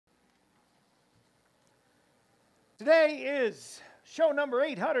Today is show number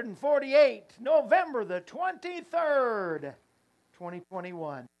 848, November the 23rd,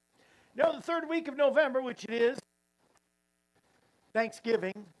 2021. You know, the third week of November, which it is,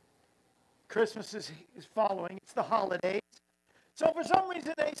 Thanksgiving, Christmas is following, it's the holidays. So for some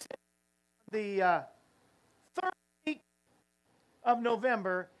reason they said the third week of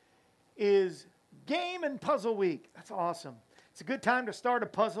November is Game and Puzzle Week. That's awesome. It's a good time to start a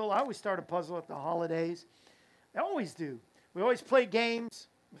puzzle. I always start a puzzle at the holidays. I always do. We always play games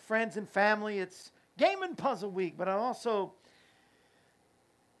with friends and family. It's Game and Puzzle Week, but I also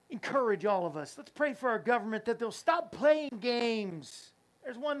encourage all of us. Let's pray for our government that they'll stop playing games.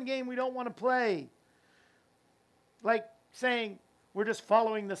 There's one game we don't want to play. Like saying we're just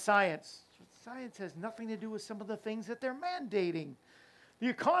following the science. Science has nothing to do with some of the things that they're mandating. The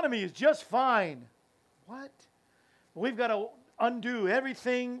economy is just fine. What? We've got to undo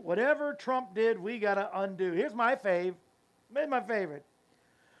everything. Whatever Trump did, we got to undo. Here's my fave. Here's my favorite.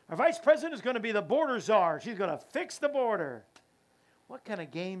 Our vice president is going to be the border czar. She's going to fix the border. What kind of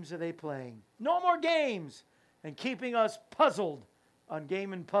games are they playing? No more games. And keeping us puzzled on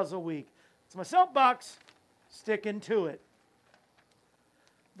Game and Puzzle Week. It's my soapbox. Sticking to it.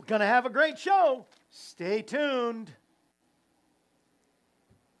 We're going to have a great show. Stay tuned.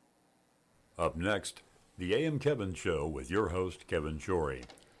 Up next, the A.M. Kevin Show with your host, Kevin Shorey.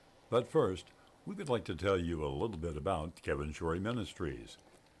 But first, we would like to tell you a little bit about Kevin Shorey Ministries.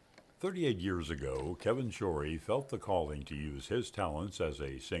 38 years ago, Kevin Shorey felt the calling to use his talents as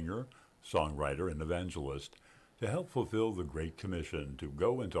a singer, songwriter, and evangelist to help fulfill the Great Commission to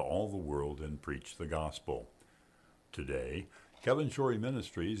go into all the world and preach the gospel. Today, Kevin Shorey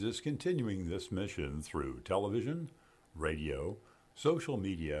Ministries is continuing this mission through television, radio, social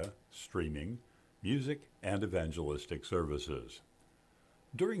media, streaming, music, and evangelistic services.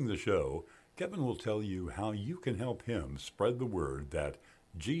 During the show, Kevin will tell you how you can help him spread the word that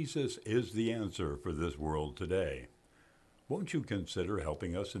Jesus is the answer for this world today. Won't you consider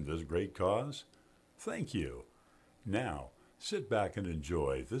helping us in this great cause? Thank you. Now, sit back and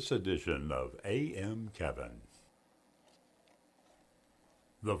enjoy this edition of A.M. Kevin.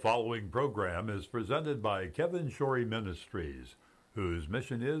 The following program is presented by Kevin Shorey Ministries, whose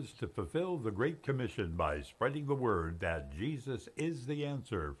mission is to fulfill the Great Commission by spreading the word that Jesus is the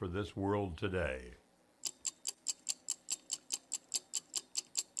answer for this world today.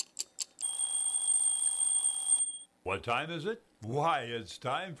 What time is it? Why, it's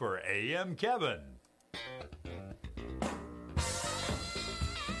time for A.M. Kevin.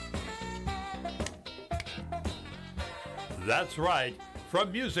 That's right.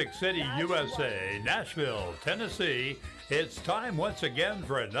 From Music City, USA, Nashville, Tennessee, it's time once again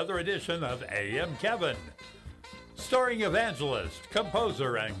for another edition of A.M. Kevin. Starring evangelist,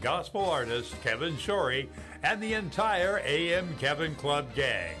 composer, and gospel artist Kevin Shorey and the entire A.M. Kevin Club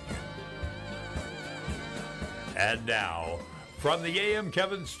gang. And now, from the A.M.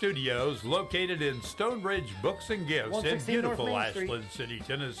 Kevin Studios, located in Stonebridge Books and Gifts in beautiful Ashland City,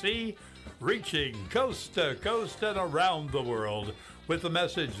 Tennessee, reaching coast to coast and around the world with the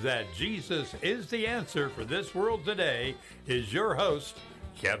message that Jesus is the answer for this world today, is your host,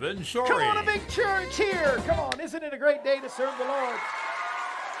 Kevin Shorey. Come on, a big church here. Come on, isn't it a great day to serve the Lord?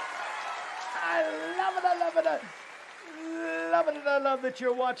 I love it, I love it. I love that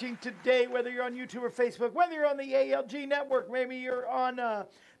you're watching today, whether you're on YouTube or Facebook, whether you're on the ALG network, maybe you're on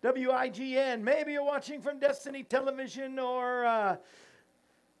WIGN, maybe you're watching from Destiny Television or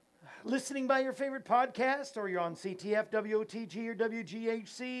listening by your favorite podcast, or you're on CTF, WOTG, or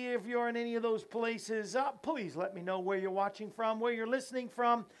WGHC. If you're in any of those places, please let me know where you're watching from, where you're listening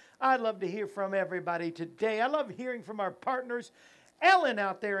from. I'd love to hear from everybody today. I love hearing from our partners. Ellen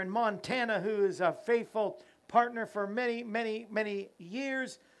out there in Montana, who is a faithful partner for many, many, many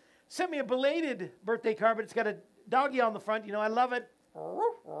years, sent me a belated birthday card, but it's got a doggy on the front. You know, I love it.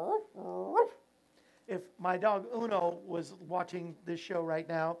 If my dog Uno was watching this show right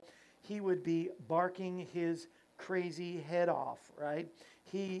now, he would be barking his crazy head off, right?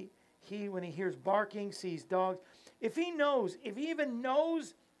 He when he hears barking, sees dogs. If he even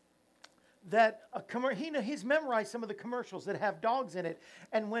knows that he's memorized some of the commercials that have dogs in it,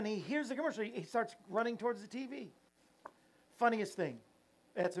 and when he hears the commercial, he starts running towards the TV. Funniest thing.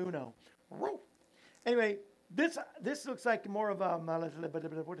 That's Uno. Anyway, this looks like more of a,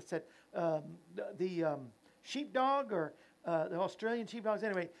 what is that, the sheepdog, or the Australian sheepdogs.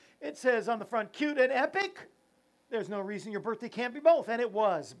 Anyway, it says on the front, cute and epic. There's no reason your birthday can't be both. And it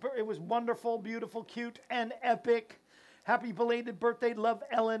was. It was wonderful, beautiful, cute, and epic. Happy belated birthday. Love,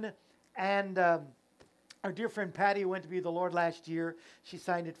 Ellen. And Our dear friend Patty went to be with the Lord last year. She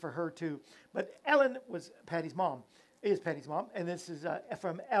signed it for her too. But Ellen was Patty's mom, is Patty's mom. And this is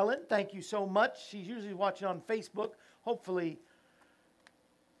from Ellen. Thank you so much. She's usually watching on Facebook. Hopefully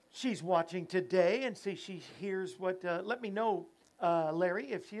she's watching today and see she hears what, let me know,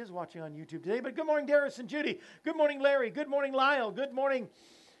 Larry, if she is watching on YouTube today. But good morning, Darius and Judy. Good morning, Larry. Good morning, Lyle. Good morning,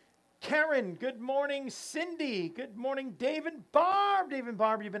 Karen. Good morning, Cindy. Good morning, David Barb. David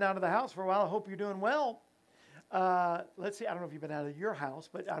Barb, you've been out of the house for a while. I hope you're doing well. Let's see, I don't know if you've been out of your house,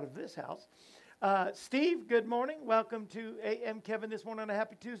 but out of this house. Steve, good morning. Welcome to AM Kevin this morning on a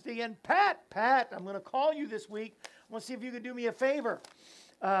happy Tuesday. And Pat, I'm going to call you this week. I want to see if you could do me a favor.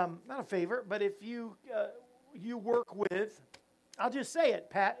 Not a favor, but if you work with, I'll just say it,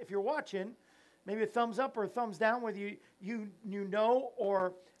 Pat, if you're watching, maybe a thumbs up or a thumbs down, whether you know,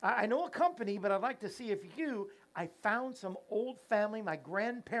 or I know a company, but I'd like to see if I found some old family, my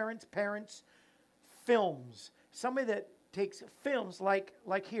grandparents' parents' films. Somebody that takes films like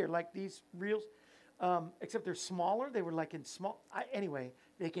here, like these reels, except they're smaller. They were like in small. Anyway,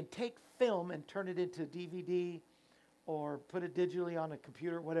 they can take film and turn it into DVD or put it digitally on a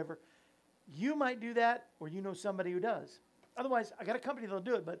computer, whatever. You might do that, or you know somebody who does. Otherwise, I got a company that'll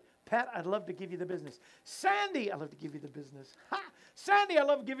do it. But Pat, I'd love to give you the business. Sandy, I'd love to give you the business. Sandy, I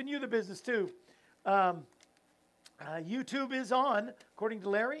love giving you the business too. YouTube is on, according to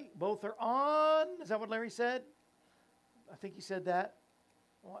Larry. Both are on. Is that what Larry said? I think he said that.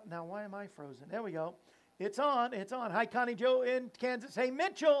 Now, why am I frozen? There we go. It's on. It's on. Hi, Connie Joe in Kansas. Hey,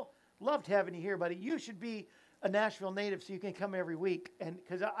 Mitchell. Loved having you here, buddy. You should be a Nashville native so you can come every week. And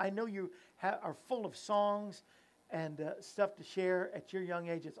because I know you are full of songs and stuff to share at your young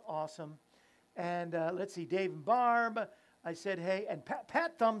age. It's awesome. And let's see, Dave and Barb. I said, hey. And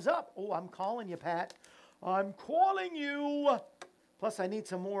Pat, thumbs up. Oh, I'm calling you, Pat. I'm calling you. Plus, I need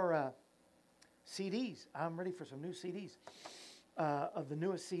some more CDs. I'm ready for some new CDs of the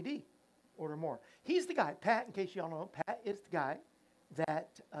newest CD. Order more. He's the guy, Pat, in case you all know, Pat is the guy that,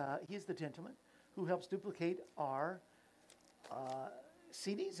 he's the gentleman who helps duplicate our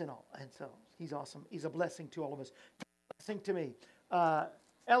CDs and all. And so he's awesome. He's a blessing to all of us. Blessing to me.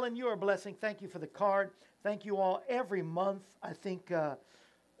 Ellen, you are a blessing. Thank you for the card. Thank you all every month. I think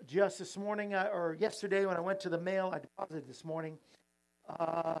just this morning or yesterday when I went to the mail, I deposited this morning.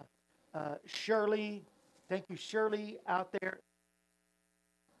 Shirley, thank you, Shirley, out there.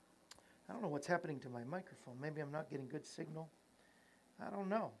 I don't know what's happening to my microphone. Maybe I'm not getting good signal. I don't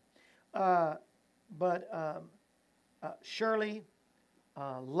know. But Shirley,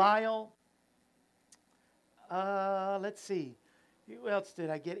 Lyle, let's see. Who else did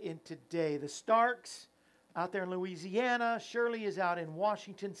I get in today? The Starks out there in Louisiana. Shirley is out in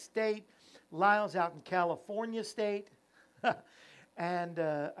Washington State. Lyle's out in California State. And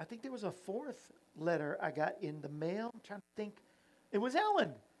I think there was a fourth letter I got in the mail. I'm trying to think. It was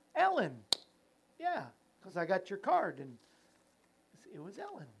Ellen. Ellen. Yeah, because I got your card. And it was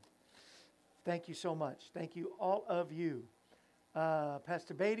Ellen. Thank you so much. Thank you, all of you.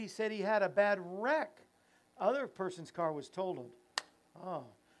 Pastor Beatty said he had a bad wreck. Other person's car was totaled. Oh,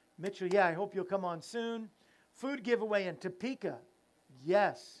 Mitchell, yeah, I hope you'll come on soon. Food giveaway in Topeka.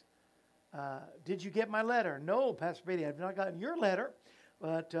 Yes. Did you get my letter? No, Pastor Beatty, I've not gotten your letter.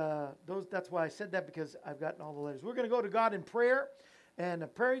 But that's why I said that, because I've gotten all the letters. We're going to go to God in prayer and a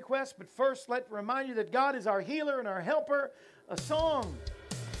prayer request. But first, let me remind you that God is our healer and our helper. A song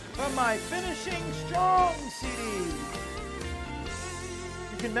from my Finishing Strong CD.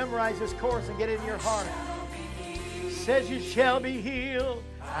 You can memorize this chorus and get it in your heart. Says you shall be healed,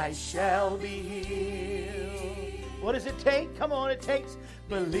 I shall be healed. What does it take? Come on, it takes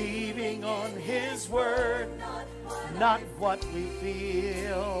believing on His word, not what we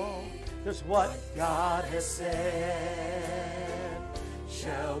feel. Just what God has said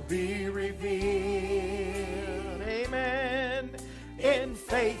shall be revealed. Amen. In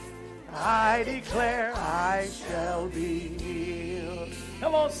faith, I declare I shall be healed.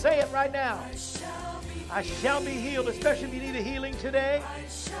 Come on, say it right now. I shall be healed, especially if you need a healing today.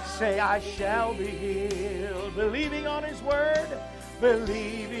 Say, I shall be healed. Believing on His word,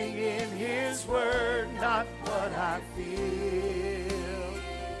 believing in His word, not what I feel.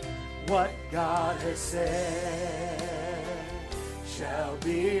 What God has said shall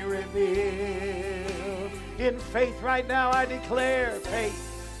be revealed. In faith right now I declare,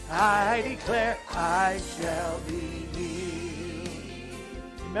 faith, I declare I shall be healed.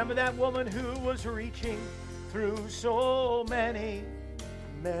 Remember that woman who was reaching through so many,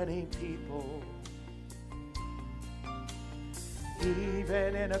 many people.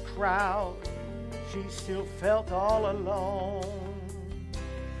 Even in a crowd, she still felt all alone.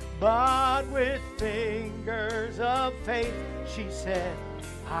 But with fingers of faith, she said,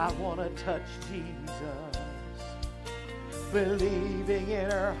 I want to touch Jesus. Believing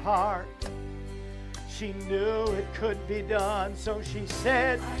in her heart, she knew it could be done. So she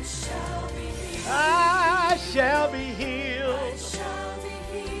said, I shall be healed. I shall be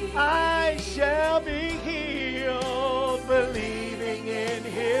healed. I shall be healed. Believing in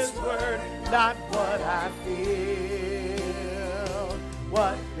His word, not what I feel.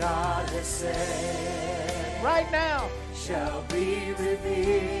 What God has said right now shall be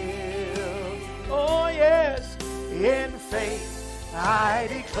revealed. Oh yes, in faith I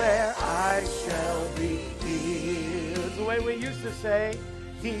declare I shall be healed. It's the way we used to say,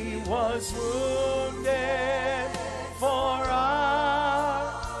 He was wounded for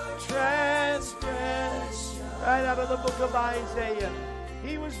our transgression. Right out of the book of Isaiah.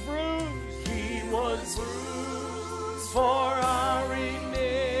 He was bruised. He was bruised for our iniquity.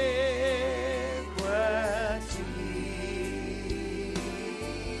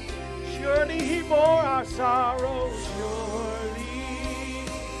 Surely He bore our sorrows. Surely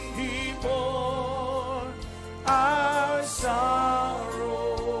He bore our sorrows.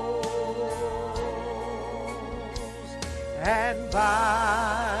 And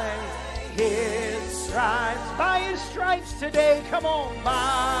by His stripes today, come on,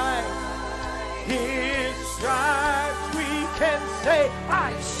 by His stripes we can say,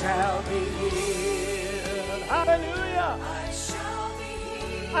 I shall be healed. Hallelujah.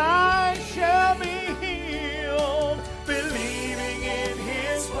 I shall be healed. Believing in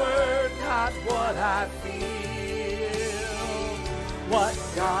His word, not what I feel. What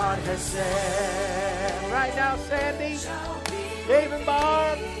God has said. Right now, Sandy, David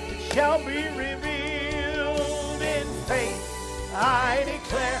Barr, it shall be revealed in faith. I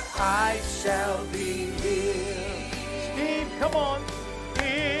declare I shall be healed. Steve, come on.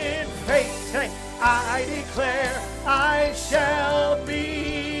 In faith, say, I declare I shall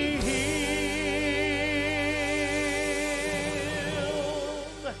be healed.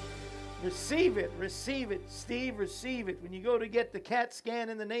 Receive it, receive it. Steve, receive it. When you go to get the CAT scan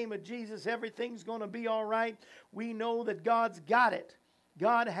in the name of Jesus, everything's going to be all right. We know that God's got it.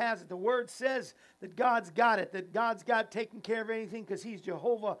 God has it. The Word says that God's got it, that God's got taken care of anything because He's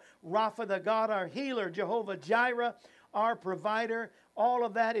Jehovah Rapha, the God, our healer, Jehovah Jireh, our provider. All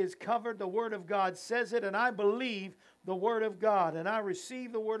of that is covered. The Word of God says it, and I believe the Word of God, and I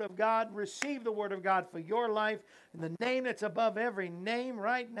receive the Word of God. Receive the Word of God for your life in the name that's above every name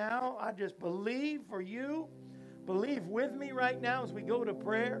right now. I just believe for you. Believe with me right now as we go to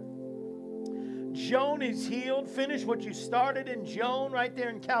prayer. Joan is healed. Finish what you started in Joan right there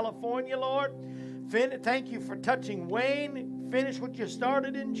in California, Lord. Thank you for touching Wayne. Finish what you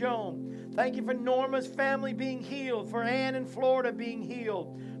started in Joan. Thank you for Norma's family being healed, for Ann in Florida being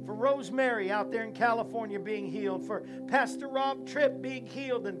healed, for Rosemary out there in California being healed, for Pastor Rob Tripp being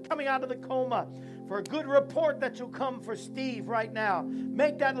healed and coming out of the coma, for a good report that you'll come for Steve right now.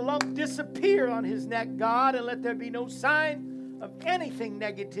 Make that lump disappear on his neck, God, and let there be no sign of anything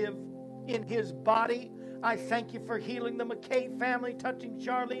negative in his body. I thank you for healing the McKay family, touching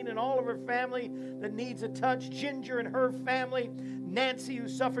Charlene and all of her family that needs a touch, Ginger and her family, Nancy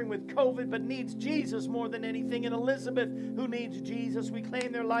who's suffering with COVID but needs Jesus more than anything, and Elizabeth who needs Jesus. We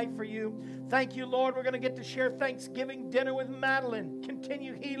claim their life for you. Thank you, Lord. We're going to get to share Thanksgiving dinner with Madeline.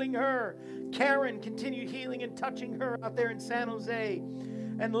 Continue healing her. Karen, continue healing and touching her out there in San Jose.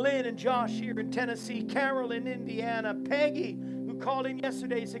 And Lynn and Josh here in Tennessee. Carol in Indiana. Peggy, called in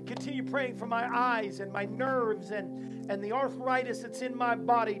yesterday, said, continue praying for my eyes and my nerves and the arthritis that's in my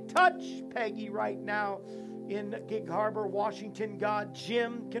body. Touch Peggy right now in Gig Harbor, Washington, God.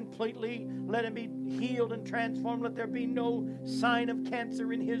 Jim, completely let him be healed and transformed. Let there be no sign of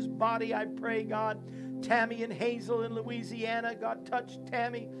cancer in his body, I pray, God. Tammy and Hazel in Louisiana, God, touch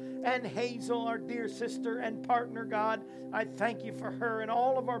Tammy and Hazel, our dear sister and partner, God. I thank you for her and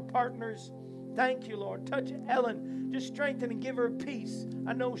all of our partners. Thank you, Lord. Touch Ellen. Just strengthen and give her peace.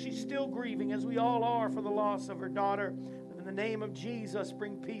 I know she's still grieving, as we all are, for the loss of her daughter. In the name of Jesus,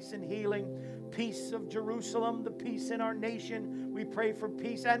 bring peace and healing. Peace of Jerusalem, the peace in our nation. We pray for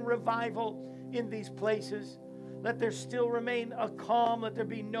peace and revival in these places. Let there still remain a calm. Let there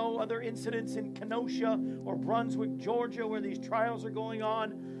be no other incidents in Kenosha or Brunswick, Georgia, where these trials are going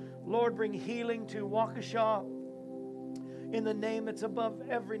on. Lord, bring healing to Waukesha. In the name that's above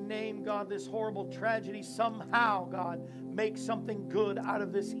every name, God, this horrible tragedy, somehow, God, make something good out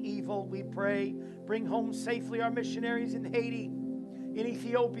of this evil, we pray. Bring home safely our missionaries in Haiti, in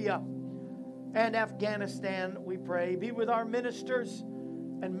Ethiopia, and Afghanistan, we pray. Be with our ministers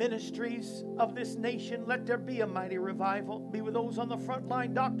and ministries of this nation. Let there be a mighty revival. Be with those on the front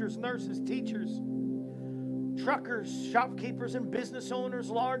line, doctors, nurses, teachers, truckers, shopkeepers, and business owners,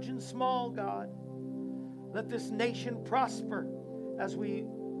 large and small, God. Let this nation prosper as we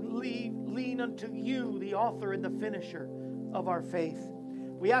lean unto you, the author and the finisher of our faith.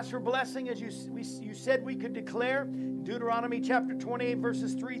 We ask for blessing as you said we could declare. Deuteronomy chapter 28,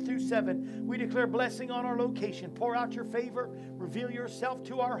 verses 3 through 7. We declare blessing on our location. Pour out your favor. Reveal yourself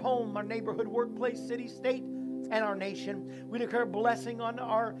to our home, our neighborhood, workplace, city, state, and our nation. We declare blessing on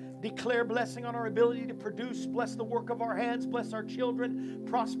our ability to produce. Bless the work of our hands. Bless our children.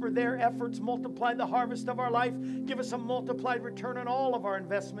 Prosper their efforts. Multiply the harvest of our life. Give us a multiplied return on all of our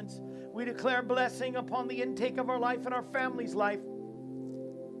investments. We declare blessing upon the intake of our life and our family's life.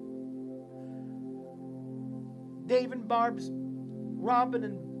 Dave and Barb's, Robin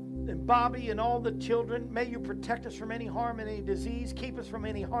and Bobby and all the children, may you protect us from any harm and any disease. Keep us from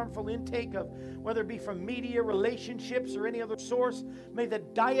any harmful intake of whether it be from media, relationships, or any other source. May the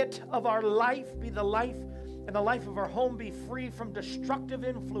diet of our life be the life, and the life of our home be free from destructive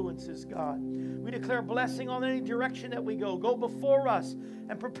influences, God. We declare blessing on any direction that we go. Go before us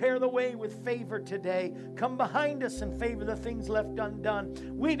and prepare the way with favor today. Come behind us and favor the things left undone.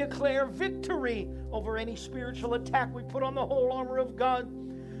 We declare victory over any spiritual attack. We put on the whole armor of God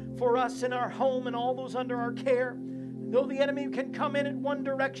for us in our home and all those under our care. Though the enemy can come in one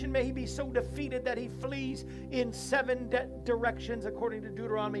direction, may he be so defeated that he flees in 7 directions, according to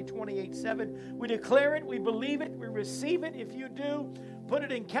Deuteronomy 28:7. We declare it, we believe it, we receive it. If you do, put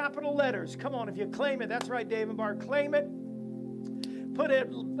it in capital letters. Come on, if you claim it, that's right, Dave and Bar, claim it. Put a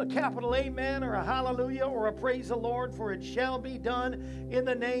capital amen or a hallelujah or a praise the Lord, for it shall be done in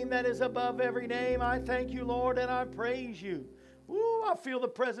the name that is above every name. I thank you, Lord, and I praise you. Ooh, I feel the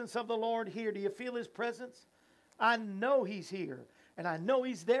presence of the Lord here. Do you feel his presence? I know he's here, and I know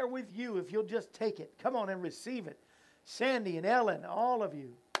he's there with you if you'll just take it. Come on and receive it. Sandy and Ellen, all of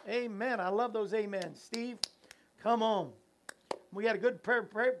you. Amen. I love those amens. Steve, come on. We got a good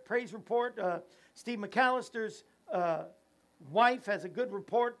praise report. Steve McAllister's wife has a good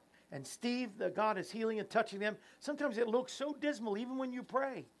report, and Steve, God is healing and touching them. Sometimes it looks so dismal even when you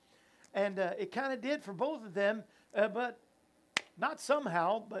pray, and it kind of did for both of them, but not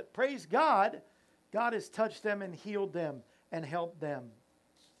somehow, but praise God, God has touched them and healed them and helped them.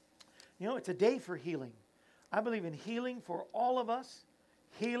 You know, it's a day for healing. I believe in healing for all of us.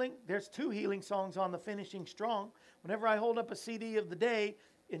 Healing. There's 2 healing songs on the Finishing Strong. Whenever I hold up a CD of the day,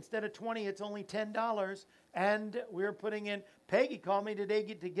 instead of $20, it's only $10. And we're putting in, Peggy called me today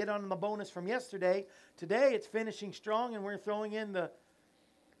to get on the bonus from yesterday. Today it's Finishing Strong, and we're throwing in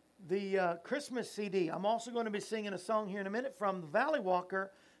the Christmas CD. I'm also going to be singing a song here in a minute from the Valley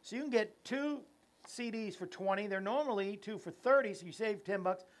Walker. So you can get 2 CDs for $20. They're normally 2 for $30, so you save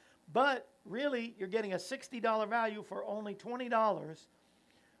 $10. But really, you're getting a $60 value for only $20,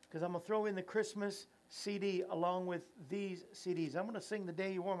 because I'm going to throw in the Christmas CD along with these CDs. I'm going to sing The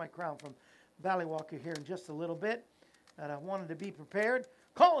Day You Wore My Crown from Valley Walker here in just a little bit, and I wanted to be prepared.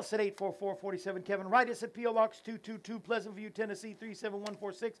 Call us at 844-47-KEVIN. Write us at P.O. Box 222, Pleasant View, Tennessee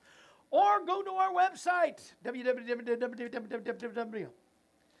 37146. Or go to our website,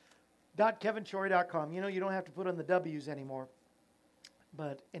 www.kevinshorey.com. You know, you don't have to put on the W's anymore.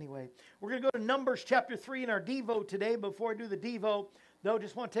 But anyway, we're going to go to Numbers chapter 3 in our Devo today. Before I do the Devo, though,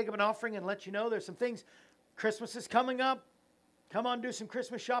 just want to take up an offering and let you know there's some things. Christmas is coming up. Come on, do some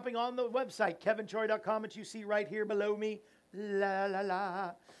Christmas shopping on the website, kevinshorey.com, that you see right here below me. La, la,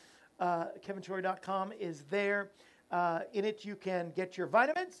 la. kevinshorey.com is there. In it, you can get your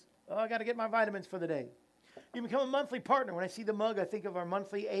vitamins. Oh, I got to get my vitamins for the day. You become a monthly partner. When I see the mug, I think of our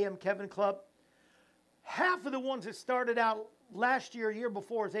monthly AM Kevin Club. Half of the ones that started out last year, year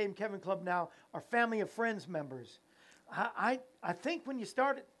before, as AM Kevin Club now, are family of friends members. I think when you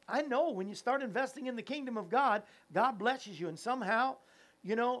start, I know when you start investing in the kingdom of God, God blesses you. And somehow,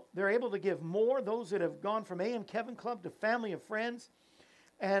 you know, they're able to give more, those that have gone from AM Kevin Club to family of friends.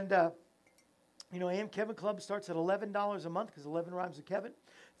 And, you know, AM Kevin Club starts at $11 a month, because 11 rhymes with Kevin.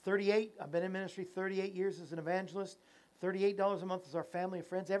 38, I've been in ministry 38 years as an evangelist. $38 a month is our family of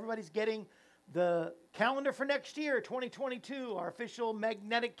friends. Everybody's getting the calendar for next year, 2022, our official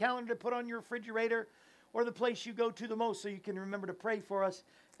magnetic calendar to put on your refrigerator or the place you go to the most, so you can remember to pray for us.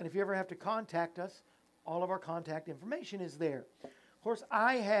 And if you ever have to contact us, all of our contact information is there. Of course,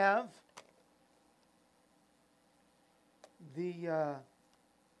 I have the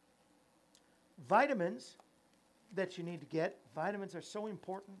vitamins that you need to get. Vitamins are so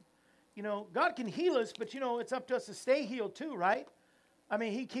important. You know, God can heal us, but, you know, it's up to us to stay healed too, right? I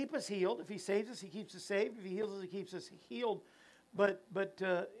mean, he keeps us healed. If he saves us, he keeps us saved. If he heals us, he keeps us healed. But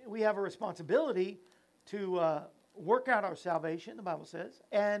we have a responsibility to work out our salvation, the Bible says,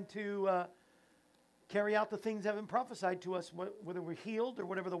 and to carry out the things that have been prophesied to us, whether we're healed or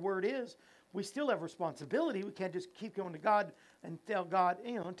whatever the word is. We still have responsibility. We can't just keep going to God and tell God,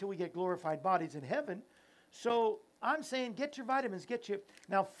 until we get glorified bodies in heaven. So I'm saying get your vitamins, get you.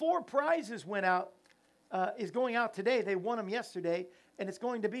 Now, 4 prizes went out, is going out today. They won them yesterday, and it's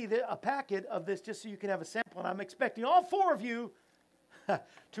going to be a packet of this just so you can have a sample. And I'm expecting all 4 of you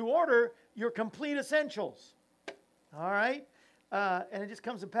to order your complete essentials. All right? And it just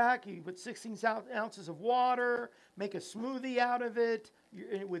comes in a pack. You put 16 ounces of water, make a smoothie out of it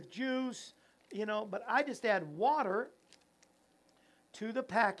with juice, But I just add water to the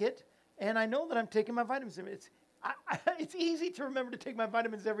packet, and I know that I'm taking my vitamins. It's easy to remember to take my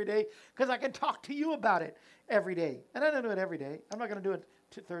vitamins every day because I can talk to you about it every day. And I don't do it every day. I'm not going to do it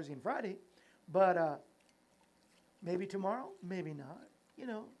Thursday and Friday, but maybe tomorrow, maybe not,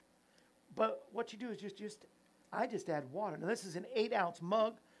 But what you do is I just add water. Now, this is an 8-ounce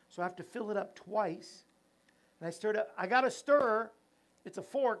mug, so I have to fill it up twice. And I stir it up. I got a stirrer. It's a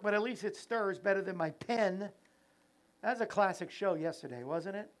fork, but at least it stirs better than my pen. That was a classic show yesterday,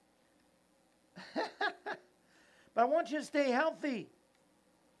 wasn't it? But I want you to stay healthy.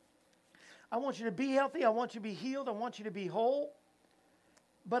 I want you to be healthy. I want you to be healed. I want you to be whole.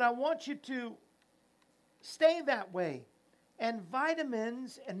 But I want you to stay that way. And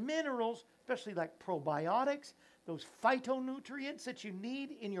vitamins and minerals, especially like probiotics, those phytonutrients that you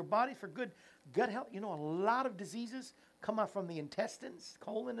need in your body for good gut health. A lot of diseases come out from the intestines,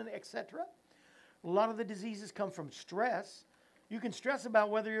 colon, and etc. A lot of the diseases come from stress. You can stress about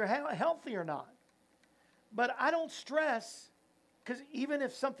whether you're healthy or not. But I don't stress, because even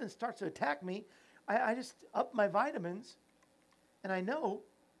if something starts to attack me, I just up my vitamins, and I know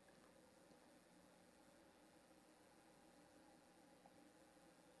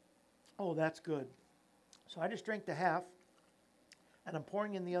oh, that's good. So I just drank the half, and I'm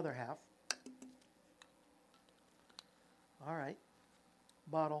pouring in the other half. All right.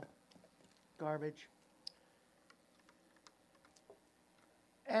 Bottle. Garbage.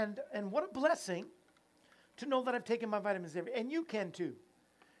 And what a blessing to know that I've taken my vitamins every day. And you can too.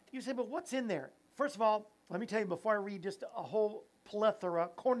 You say, but what's in there? First of all, let me tell you before I read just a whole plethora,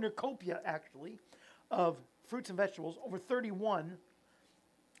 cornucopia actually, of fruits and vegetables, over 31.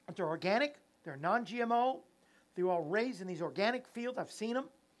 They're organic, they're non-GMO, they're all raised in these organic fields. I've seen them.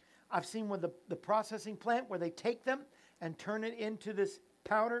 I've seen with the processing plant where they take them and turn it into this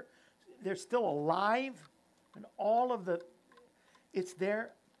powder. They're still alive, and all of it's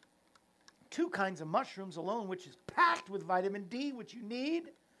there. 2 kinds of mushrooms alone, which is packed with vitamin D, which you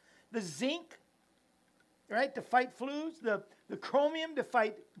need. The zinc, right, to fight flus. The chromium to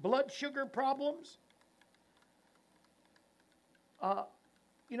fight blood sugar problems.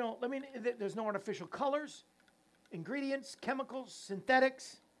 There's no artificial colors, ingredients, chemicals,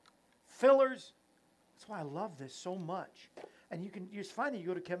 synthetics, fillers. That's why I love this so much. And you just find it. You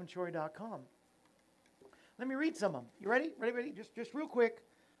go to kevinshorey.com. Let me read some of them. You ready? Ready? Just real quick.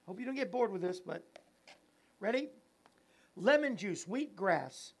 Hope you don't get bored with this, but ready? Lemon juice,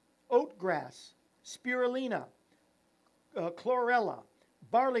 wheatgrass, oatgrass, spirulina, chlorella,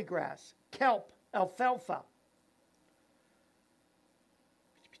 barley grass, kelp, alfalfa.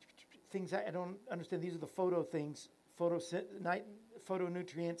 Things I don't understand. These are the photo things,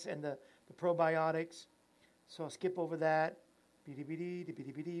 photonutrients and the probiotics. So I'll skip over that.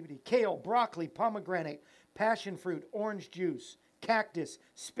 Kale, broccoli, pomegranate, passion fruit, orange juice, cactus,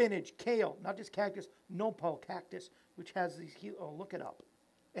 spinach, kale, not just cactus, nopal cactus, which has these, look it up.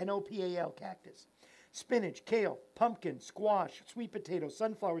 Nopal cactus. Spinach, kale, pumpkin, squash, sweet potato,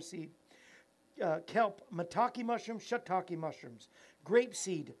 sunflower seed, kelp, maitake mushrooms, shiitake mushrooms, grape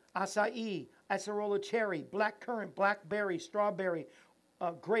seed, acai, acerola cherry, black currant, blackberry, strawberry,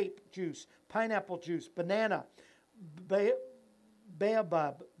 grape juice, pineapple juice, banana,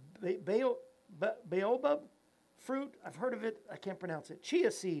 baobab fruit, I've heard of it, I can't pronounce it,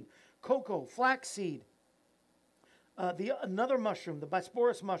 chia seed, cocoa, flax seed, another mushroom, the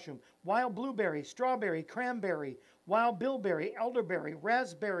Bisporus mushroom, wild blueberry, strawberry, cranberry, wild bilberry, elderberry,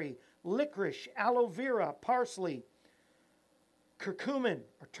 raspberry, licorice, aloe vera, parsley, curcumin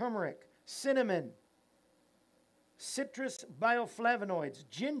or turmeric, cinnamon, citrus bioflavonoids,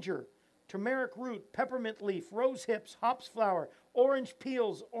 ginger, turmeric root, peppermint leaf, rose hips, hops flower, orange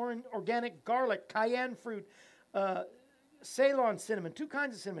peels, organic garlic, cayenne fruit, Ceylon cinnamon, 2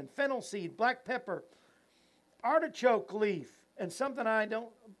 kinds of cinnamon, fennel seed, black pepper, artichoke leaf, and something I don't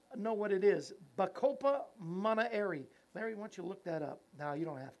know what it is, Bacopa monaeri. Larry, why don't you look that up? No, you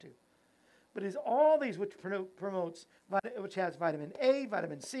don't have to. but it's all these which which has vitamin A,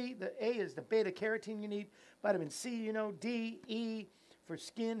 vitamin C. The A is the beta carotene you need. Vitamin C, you know, D, E for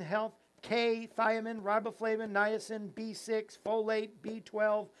skin health, K, thiamine, riboflavin, niacin, B6, folate,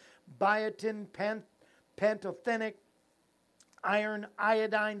 B12, biotin, pantothenic, iron,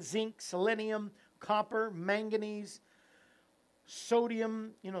 iodine, zinc, selenium, copper, manganese,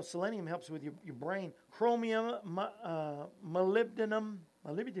 sodium. You know, selenium helps with your brain. Chromium, molybdenum.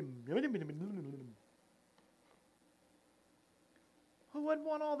 Who would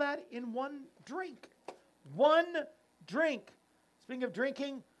want all that in one drink? One drink. Speaking of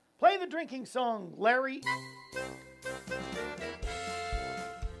drinking, play the drinking song, Larry.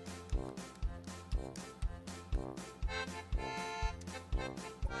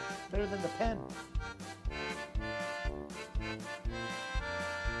 Better than the pen.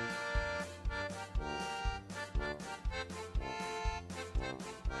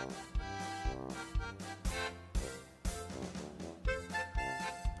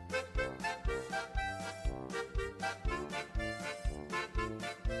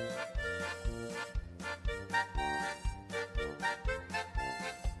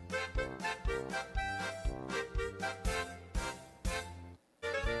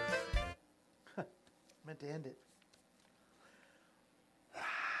 Meant to end it.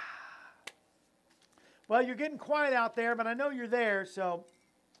 Well, you're getting quiet out there, but I know you're there, so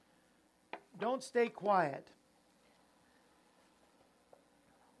don't stay quiet.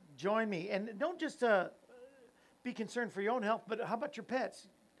 Join me. And don't just be concerned for your own health, but how about your pets?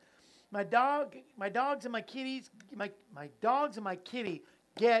 My dogs and my kitties, my dogs and my kitty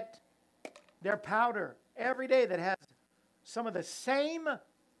get their powder every day that has some of the same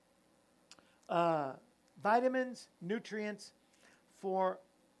vitamins, nutrients for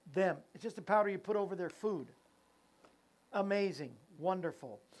them. It's just a powder you put over their food. Amazing.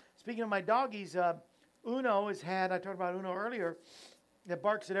 Wonderful. Speaking of my doggies, Uno has had, I talked about Uno earlier, that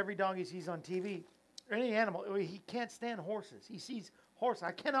barks at every dog he sees on TV. Or any animal. He can't stand horses. He sees horses.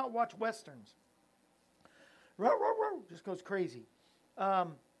 I cannot watch Westerns. Row, row, row. Just goes crazy. Yeah,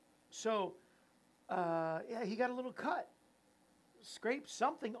 he got a little cut. Scraped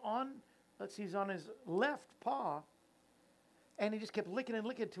something on, let's see, he's on his left paw. And he just kept licking and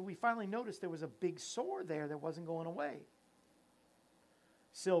licking until we finally noticed there was a big sore there that wasn't going away.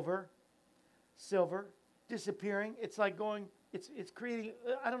 Silver, disappearing. It's like going, it's creating,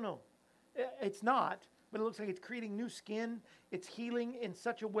 I don't know. It's not, but it looks like it's creating new skin. It's healing in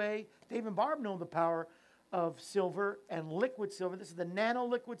such a way. Dave and Barb know the power of silver and liquid silver. This is the nano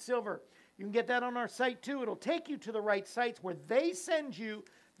liquid silver. You can get that on our site too. It'll take you to the right sites where they send you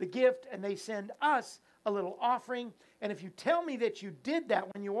the gift and they send us a little offering. And if you tell me that you did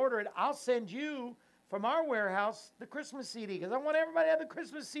that when you order it, I'll send you from our warehouse the Christmas CD, because I want everybody to have the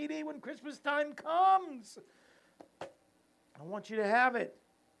Christmas CD when Christmas time comes. I want you to have it.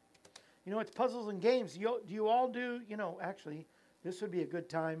 You know, it's puzzles and games. Do you all do, you know, actually, this would be a good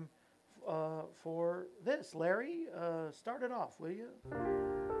time for this. Larry, start it off, will you?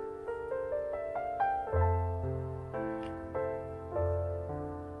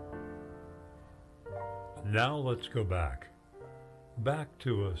 Now let's go back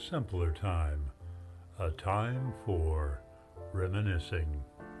to a simpler time, a time for reminiscing.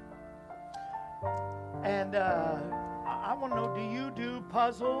 And I want to know, do you do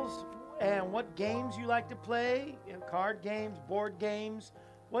puzzles and what games you like to play? You know, card games, board games.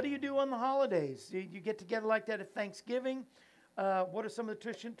 What do you do on the holidays? Do you get together like that at Thanksgiving? What are some of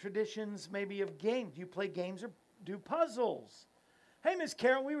the traditions maybe of games? Do you play games or do puzzles? Hey, Miss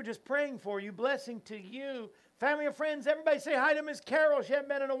Carol, we were just praying for you. Blessing to you. Family and friends, everybody say hi to Miss Carol. She hasn't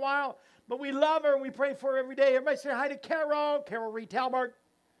been in a while, but we love her and we pray for her every day. Everybody say hi to Carol. Carol Reed Talbert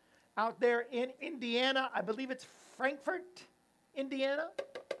out there in Indiana. I believe it's Frankfort, Indiana.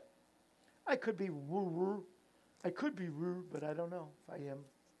 I could be woo-woo. I could be rude, but I don't know if I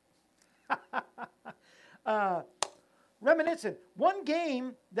am. Reminiscent. One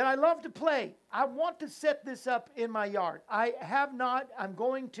game that I love to play. I want to set this up in my yard. I have not. I'm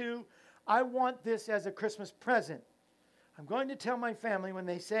going to. I want this as a Christmas present. I'm going to tell my family when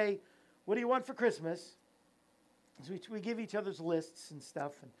they say, what do you want for Christmas? So we give each other's lists and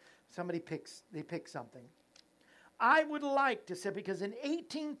stuff, and they pick something. I would like to say, because in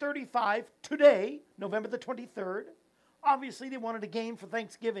 1835, today, November the 23rd, obviously they wanted a game for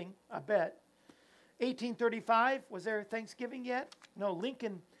Thanksgiving, I bet. 1835, was there Thanksgiving yet? No,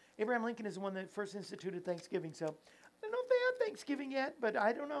 Abraham Lincoln is the one that first instituted Thanksgiving. So I don't know if they had Thanksgiving yet, but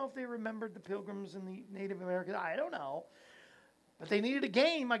I don't know if they remembered the Pilgrims and the Native Americans. I don't know. But they needed a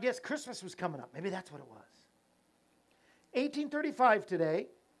game. I guess Christmas was coming up. Maybe that's what it was. 1835 today.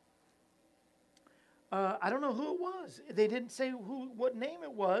 I don't know who it was. They didn't say what name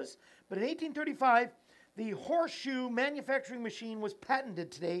it was, but in 1835, the horseshoe manufacturing machine was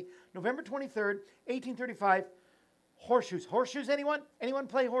patented today, November 23rd, 1835. Horseshoes. Horseshoes, anyone? Anyone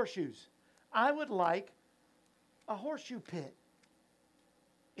play horseshoes? I would like a horseshoe pit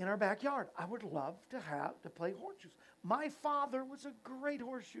in our backyard. I would love to play horseshoes. My father was a great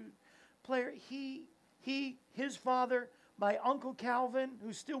horseshoe player. His father, my Uncle Calvin,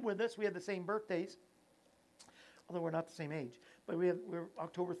 who's still with us, we had the same birthdays, although we're not the same age, but we're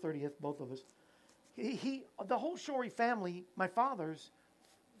October 30th, both of us. The whole Shorey family, my father's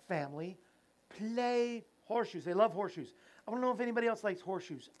family, play horseshoes. They love horseshoes. I want to know if anybody else likes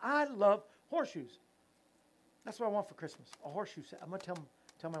horseshoes. I love horseshoes. That's what I want for Christmas, a horseshoe set. I'm going to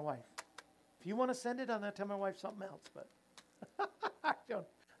tell my wife. If you want to send it, I'm going to tell my wife something else, but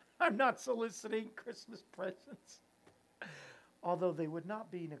I'm not soliciting Christmas presents. Although they would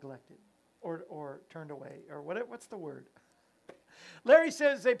not be neglected or turned away, or what's the word? Larry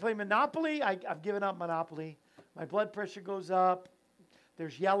says they play Monopoly. I've given up Monopoly. My blood pressure goes up.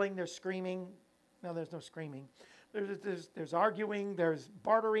 There's yelling. There's screaming. No, there's no screaming. There's arguing. There's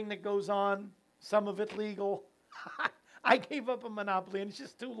bartering that goes on. Some of it legal. I gave up on Monopoly, and it's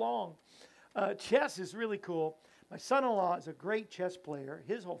just too long. Chess is really cool. My son-in-law is a great chess player.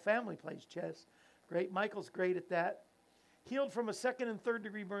 His whole family plays chess. Great. Michael's great at that. Healed from a second and third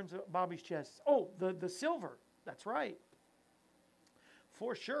degree burns of Bobby's chest. Oh, the silver. That's right.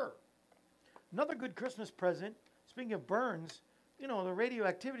 For sure. Another good Christmas present, speaking of burns, the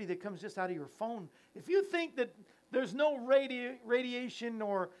radioactivity that comes just out of your phone. If you think that there's no radiation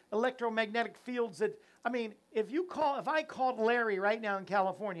or electromagnetic fields if I called Larry right now in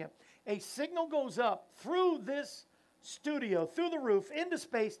California, a signal goes up through this studio, through the roof, into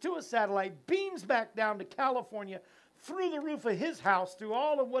space, to a satellite, beams back down to California, through the roof of his house, through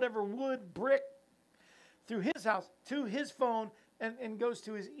all of whatever wood, brick, through his house, to his phone, and goes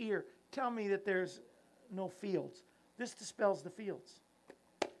to his ear. Tell me that there's no fields. This dispels the fields.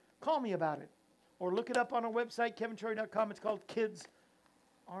 Call me about it. Or look it up on our website, kevintroy.com. It's called Kids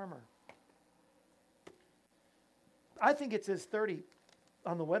Armor. I think it says $30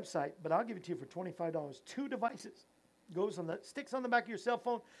 on the website, but I'll give it to you for $25. 2 devices. Sticks on the back of your cell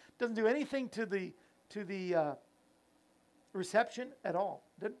phone. Doesn't do anything to the reception at all.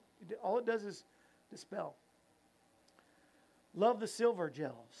 All it does is dispel. Love the silver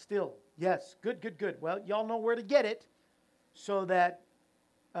gel still. Yes, good. Well, y'all know where to get it so that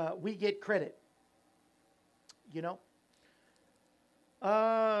we get credit.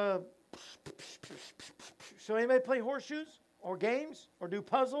 So anybody play horseshoes or games or do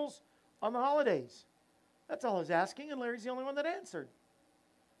puzzles on the holidays? That's all I was asking, and Larry's the only one that answered.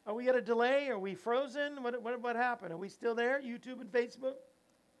 Are we at a delay? Are we frozen? What happened? Are we still there? YouTube and Facebook?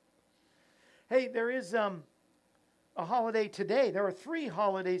 Hey, there is a holiday today. There are 3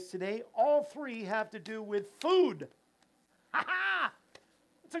 holidays today. All 3 have to do with food. Ha ha!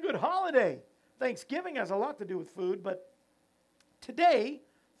 It's a good holiday. Thanksgiving has a lot to do with food, but today,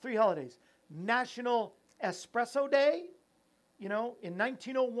 3 holidays. National Espresso Day. In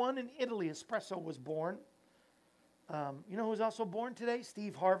 1901 in Italy, espresso was born. Who's also born today?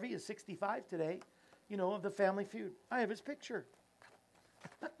 Steve Harvey is 65 today, of the Family Feud. I have his picture.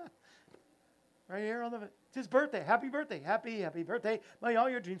 Right here it's his birthday. Happy birthday. Happy birthday. May all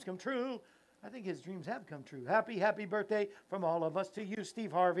your dreams come true. I think his dreams have come true. Happy birthday from all of us to you,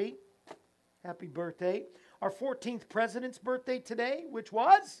 Steve Harvey. Happy birthday. Our 14th president's birthday today, which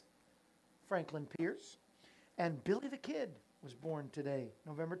was Franklin Pierce. And Billy the Kid was born today,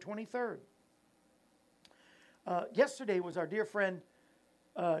 November 23rd. Yesterday was our dear friend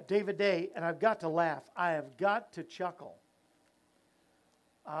David Day, and I've got to laugh. I have got to chuckle.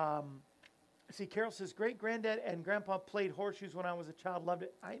 See, Carol says, great-granddad and grandpa played horseshoes when I was a child. Loved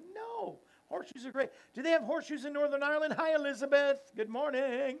it. I know. Horseshoes are great. Do they have horseshoes in Northern Ireland? Hi, Elizabeth. Good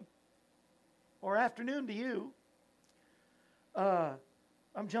morning. Or afternoon to you.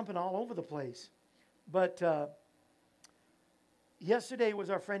 I'm jumping all over the place. But yesterday was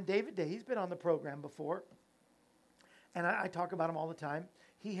our friend David Day. He's been on the program before. And I talk about him all the time.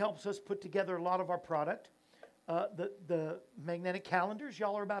 He helps us put together a lot of our product. The magnetic calendars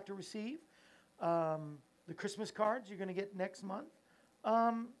y'all are about to receive. The Christmas cards you're going to get next month.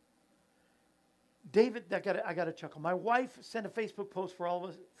 David, I got to chuckle. My wife sent a Facebook post for all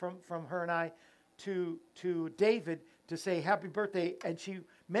of us, from her and I, to David to say happy birthday. And she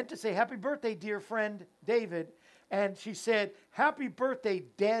meant to say happy birthday, dear friend David. And she said, happy birthday,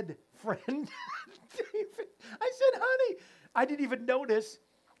 dead friend David. I said, honey, I didn't even notice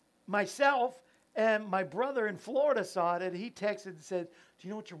myself. And my brother in Florida saw it, and he texted and said, do you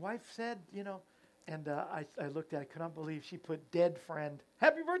know what your wife said? And I looked at it, I could not believe she put dead friend.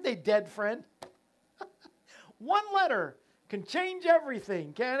 Happy birthday, dead friend. One letter can change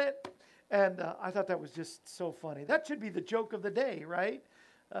everything, can it? And I thought that was just so funny. That should be the joke of the day, right?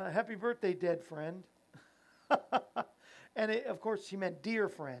 Happy birthday, dead friend. And of course, she meant dear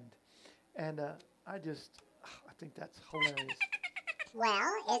friend. And I think that's hilarious.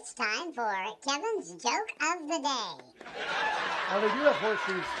 Well, it's time for Kevin's joke of the day. Well, they do have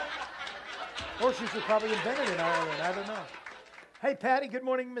horseshoes. Horseshoes were probably invented in Ireland. I don't know. Hey, Patty. Good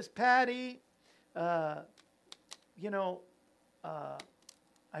morning, Miss Patty. I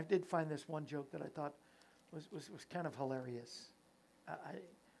did find this one joke that I thought was kind of hilarious.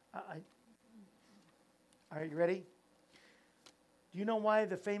 Are you ready? Do you know why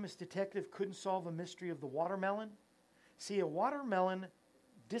the famous detective couldn't solve a mystery of the watermelon? See, a watermelon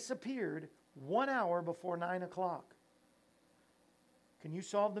disappeared 1 hour before 9 o'clock. Can you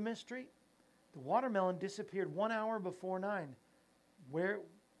solve the mystery? The watermelon disappeared 1 hour before 9. Where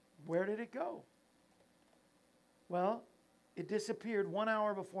did it go? Well, it disappeared 1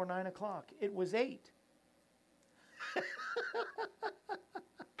 hour before 9 o'clock. It was 8.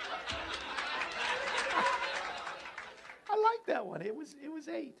 I like that one. It was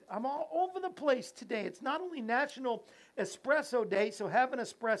 8. I'm all over the place today. It's not only National Espresso Day, so have an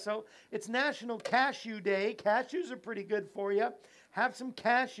espresso. It's National Cashew Day. Cashews are pretty good for you. Have some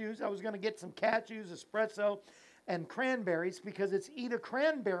cashews. I was going to get some cashews, espresso, and cranberries because it's Eat a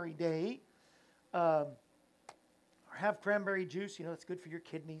Cranberry Day. Or have cranberry juice. You know, it's good for your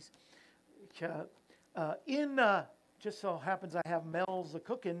kidneys. Just so happens I have Mel's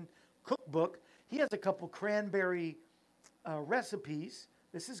cooking cookbook. He has a couple cranberry recipes.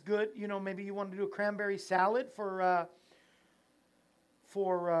 This is good. You know, maybe you want to do a cranberry salad for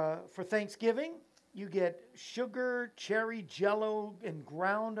Thanksgiving. You get sugar, cherry, jello, and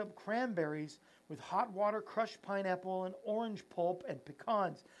ground up cranberries with hot water, crushed pineapple, and orange pulp and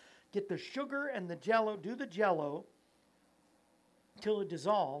pecans. Get the sugar and the jello. Do the jello till it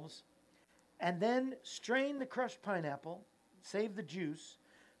dissolves, and then strain the crushed pineapple. Save the juice.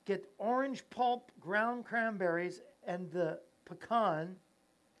 Get orange pulp, ground cranberries, and the pecan,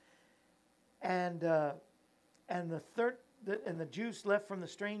 and the juice left from the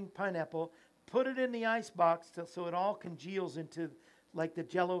strained pineapple. Put it in the ice box so it all congeals into like the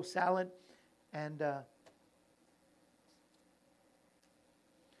Jello salad, and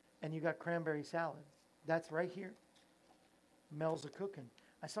you got cranberry salad. That's right here. Mel's a cooking.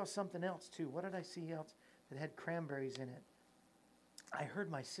 I saw something else too. What did I see else that had cranberries in it? I heard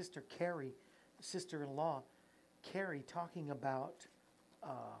my sister Carrie, sister-in-law Carrie, talking about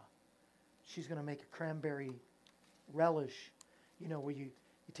she's going to make a cranberry relish. You know, where you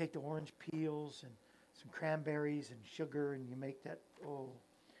take the orange peels and some cranberries and sugar and you make that. Oh,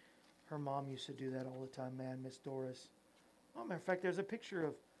 her mom used to do that all the time, man, Miss Doris. Oh, matter of fact, there's a picture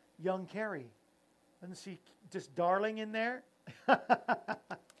of young Carrie. Doesn't she just darling in there?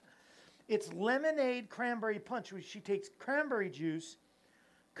 It's lemonade cranberry punch. She takes cranberry juice,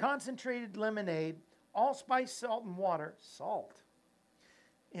 concentrated lemonade, allspice, salt, and water. Salt.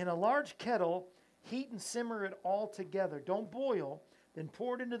 In a large kettle, heat and simmer it all together. Don't boil. Then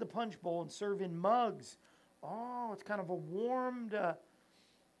pour it into the punch bowl and serve in mugs. Oh, it's kind of a warmed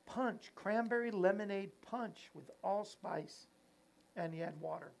punch. Cranberry lemonade punch with allspice. And you add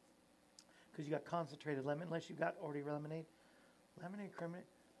water. Because you got concentrated lemon, unless you got already lemonade. Lemonade, cranberry.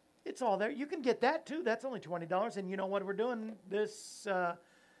 It's all there. You can get that too. That's only $20. And you know what we're doing this for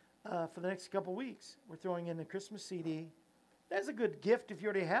the next couple weeks? We're throwing in the Christmas CD. That's a good gift if you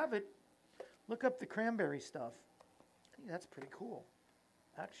already have it. Look up the cranberry stuff. I think that's pretty cool,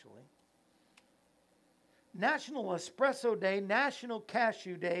 actually. National Espresso Day, National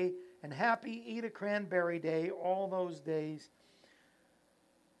Cashew Day, and Happy Eat a Cranberry Day, all those days.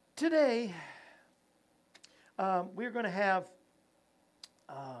 Today, we're going to have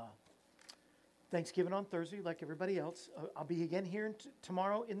Thanksgiving on Thursday, like everybody else. I'll be again here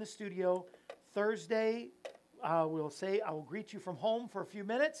tomorrow in the studio. Thursday, I will greet you from home for a few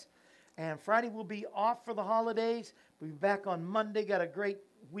minutes. And Friday we'll be off for the holidays. We'll be back on Monday. Got a great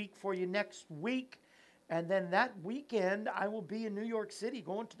week for you next week. And then that weekend, I will be in New York City,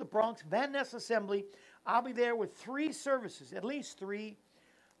 going to the Bronx Van Ness Assembly. I'll be there with 3 services, at least 3,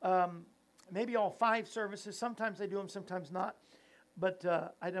 maybe all 5 services. Sometimes they do them, sometimes not. But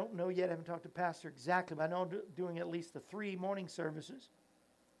I don't know yet. I haven't talked to Pastor exactly, but I know I'm doing at least the 3 morning services.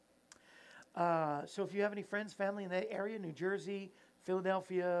 So if you have any friends, family in that area, New Jersey,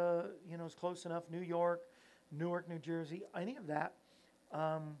 Philadelphia, you know, is close enough, New York, Newark, New Jersey, any of that,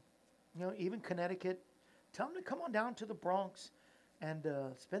 you know, even Connecticut, tell them to come on down to the Bronx and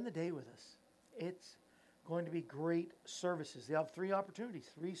spend the day with us. It's going to be great services. They have 3 opportunities,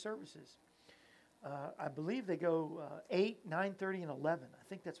 3 services. I believe they go 8, 9:30, and 11. I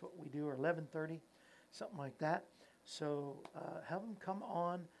think that's what we do, or 11:30, something like that. So have them come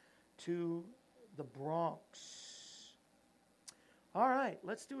on to the Bronx. All right,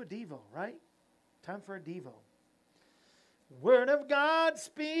 let's do a Devo, right? Time for a Devo. Word of God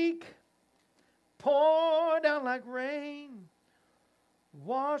speak, pour down like rain,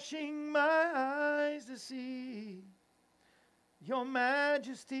 washing my eyes to see your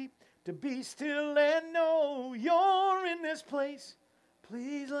majesty, to be still and know you're in this place.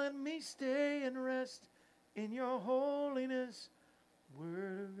 Please let me stay and rest in your holiness.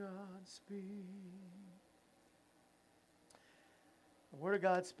 Word of God speak. The Word of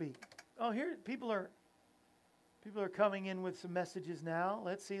God speak. Oh, here people are coming in with some messages now.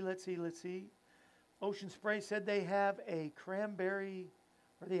 Let's see. Ocean Spray said they have a cranberry,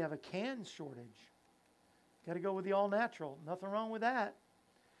 or they have a can shortage. Got to go with the all natural. Nothing wrong with that.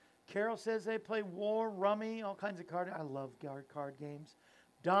 Carol says they play War, Rummy, all kinds of card. I love card games.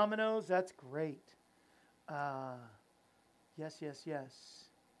 Dominoes, that's great. Yes.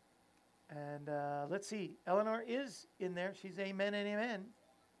 And let's see. Eleanor is in there. She's amen and amen.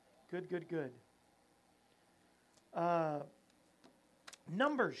 Good.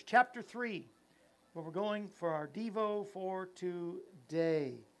 Numbers chapter 3, where we're going for our Devo for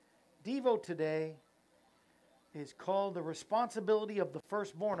today. Devo today is called the responsibility of the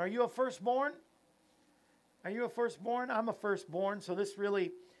firstborn. Are you a firstborn? Are you a firstborn? I'm a firstborn, so this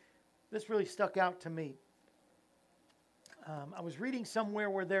really stuck out to me. I was reading somewhere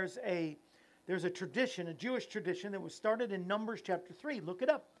where there's a tradition, a Jewish tradition that was started in Numbers chapter 3. Look it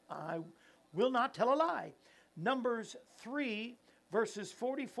up. I will not tell a lie. Numbers 3, verses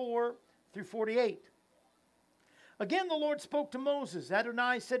 44 through 48. Again, the Lord spoke to Moses.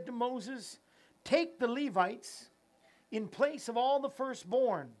 Adonai said to Moses, take the Levites in place of all the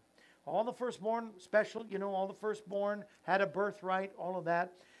firstborn. All the firstborn, special, all the firstborn had a birthright, all of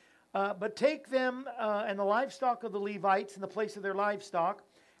that. But take them and the livestock of the Levites in the place of their livestock,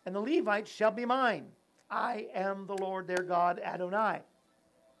 and the Levites shall be mine. I am the Lord their God, Adonai.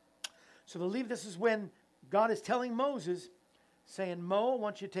 So this is when God is telling Moses, saying, Mo, I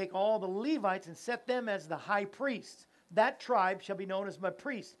want you to take all the Levites and set them as the high priests. That tribe shall be known as my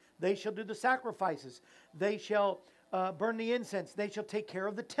priest. They shall do the sacrifices. They shall burn the incense. They shall take care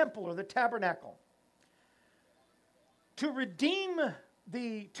of the temple or the tabernacle. To redeem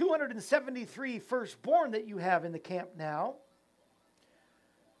the 273 firstborn that you have in the camp now,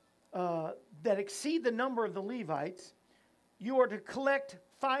 that exceed the number of the Levites, you are to collect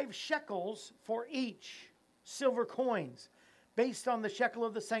 5 shekels for each, silver coins, based on the shekel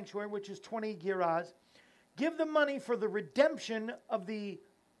of the sanctuary, which is 20 gerahs. Give the money for the redemption of the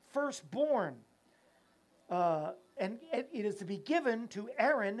firstborn. And it is to be given to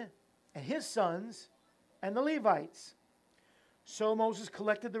Aaron and his sons and the Levites. So Moses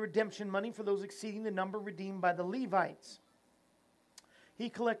collected the redemption money for those exceeding the number redeemed by the Levites. He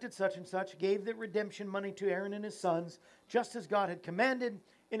collected such and such, gave the redemption money to Aaron and his sons, just as God had commanded,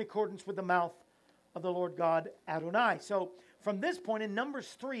 in accordance with the mouth of the Lord God Adonai. So from this point in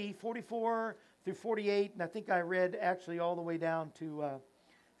Numbers 3, 44 through 48, and I think I read actually all the way down to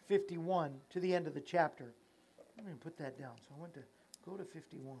 51, to the end of the chapter. I'm going to put that down. So I want to go to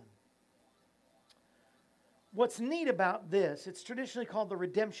 51. What's neat about this, it's traditionally called the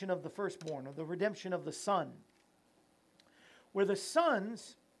redemption of the firstborn, or the redemption of the son, where the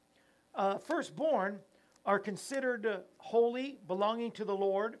sons, firstborn, are considered holy, belonging to the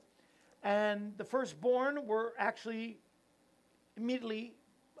Lord, and the firstborn were actually immediately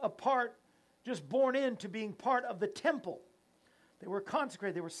just born into being part of the temple. They were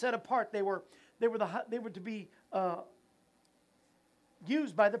consecrated. They were set apart. They were to be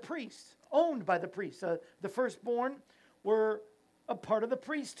used by the priests, owned by the priests. The firstborn were a part of the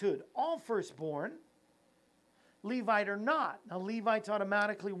priesthood. All firstborn, Levite or not. Now, Levites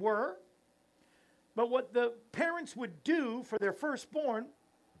automatically were. But what the parents would do for their firstborn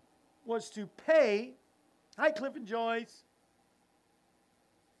was to pay. Hi, Cliff and Joyce.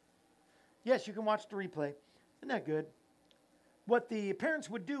 Yes, you can watch the replay. Isn't that good? What the parents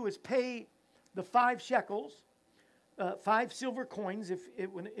would do is pay the 5 shekels, 5 silver coins, if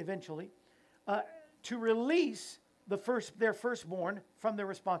it would eventually, to release their firstborn from their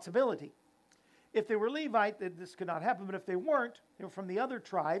responsibility. If they were Levite, this could not happen. But if they weren't, they were from the other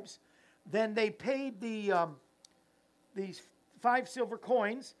tribes, then they paid these 5 silver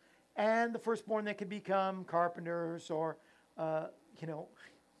coins, and the firstborn that could become carpenters or,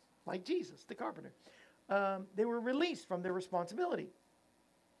 like Jesus, the carpenter. They were released from their responsibility.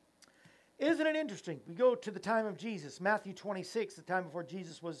 Isn't it interesting? We go to the time of Jesus, Matthew 26, the time before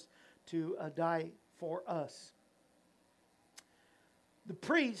Jesus was to die for us. The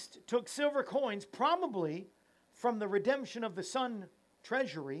priest took silver coins, probably from the redemption of the son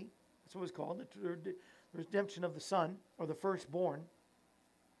treasury. That's what it was called, the redemption of the son, or the firstborn.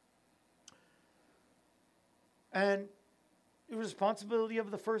 And it was responsibility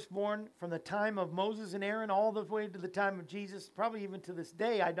of the firstborn from the time of Moses and Aaron all the way to the time of Jesus, probably even to this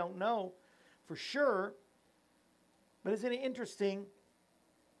day, I don't know for sure. But isn't it interesting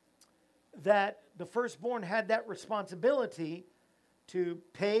that the firstborn had that responsibility to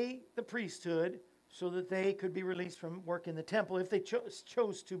pay the priesthood so that they could be released from work in the temple if they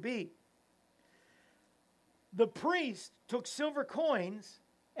chose to be. The priest took silver coins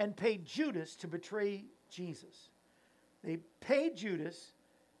and paid Judas to betray Jesus. They paid Judas,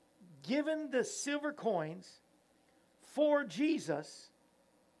 given the silver coins for Jesus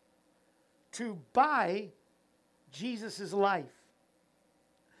to buy Jesus' life.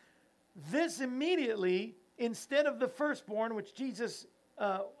 This immediately, instead of the firstborn, which Jesus,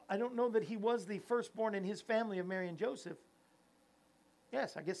 I don't know that he was the firstborn in his family of Mary and Joseph.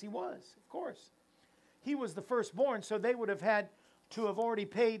 Yes, I guess he was, of course. He was the firstborn, so they would have had to have already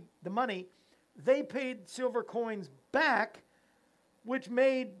paid the money. They paid silver coins back, which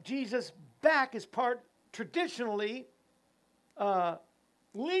made Jesus back as part, traditionally,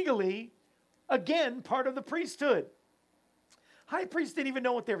 legally, again, part of the priesthood. High priests didn't even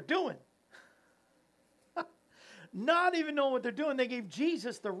know what they were doing. Not even know what they're doing. They gave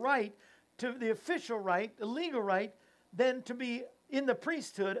Jesus the right, to the official right, the legal right, then to be in the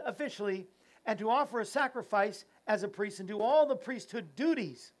priesthood officially and to offer a sacrifice as a priest and do all the priesthood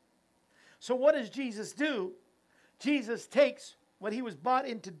duties. So what does Jesus do? Jesus takes what he was brought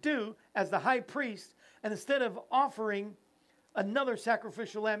in to do as the high priest, and instead of offering another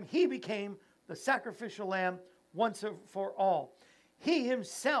sacrificial lamb, he became the sacrificial lamb once and for all. He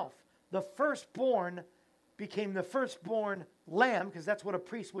himself, the firstborn, became the firstborn lamb, because that's what a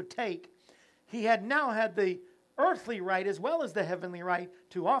priest would take. He had now had the earthly right as well as the heavenly right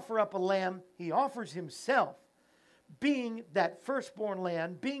to offer up a lamb. He offers himself, being that firstborn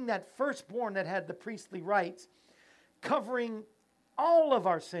lamb, being that firstborn that had the priestly rights, covering all of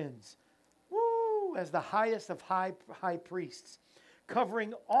our sins. Woo! As the highest of high priests,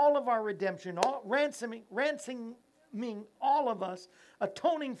 covering all of our redemption, ransoming all of us,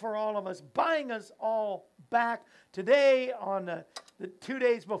 atoning for all of us, buying us all back. Today, on the 2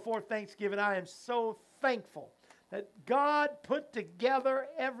 days before Thanksgiving, I am so thankful that God put together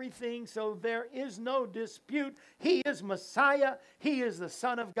everything so there is no dispute. He is Messiah, He is the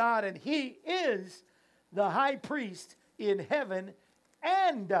Son of God, and He is the high priest in heaven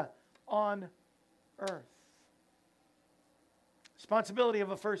and on earth. Responsibility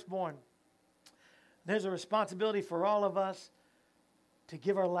of a firstborn. There's a responsibility for all of us to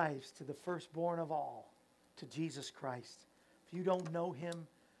give our lives to the firstborn of all, to Jesus Christ. If you don't know Him,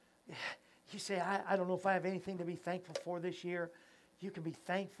 you say, I don't know if I have anything to be thankful for this year. You can be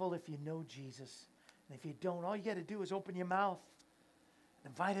thankful if you know Jesus. And if you don't, all you got to do is open your mouth,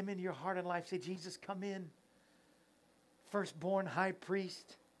 invite Him into your heart and life. Say, Jesus, come in. Firstborn high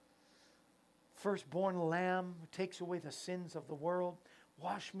priest, firstborn lamb who takes away the sins of the world.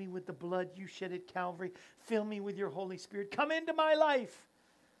 Wash me with the blood you shed at Calvary. Fill me with your Holy Spirit. Come into my life.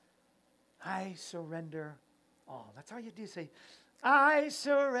 I surrender all. That's all you do. Say, I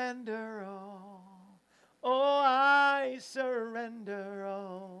surrender all. Oh, I surrender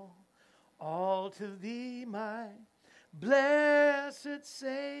all. All to thee, my blessed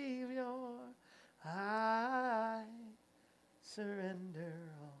Savior. I surrender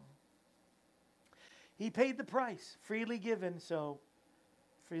all. He paid the price, freely given, so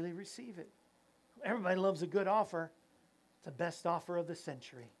freely receive it. Everybody loves a good offer. It's the best offer of the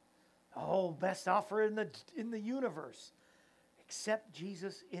century. Oh, best offer in the universe. Accept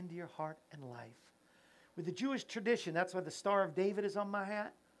Jesus into your heart and life. With the Jewish tradition, that's why the Star of David is on my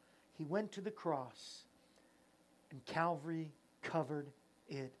hat. He went to the cross, and Calvary covered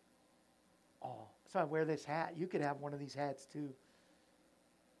it all. So I wear this hat. You could have one of these hats too.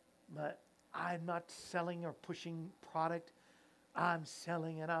 But I'm not selling or pushing product. I'm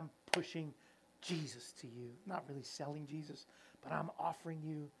selling and I'm pushing Jesus to you. Not really selling Jesus, but I'm offering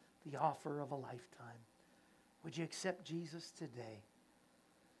you the offer of a lifetime. Would you accept Jesus today?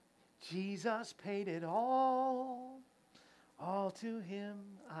 Jesus paid it all to Him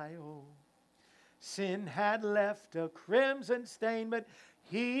I owe. Sin had left a crimson stain, but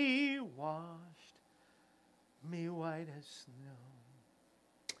He washed me white as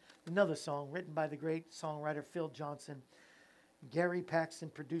snow. Another song written by the great songwriter Phil Johnson. Gary Paxton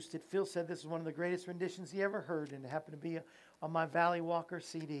produced it. Phil said this is one of the greatest renditions he ever heard, and it happened to be on my Valley Walker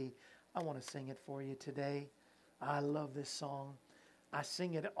CD. I want to sing it for you today. I love this song. I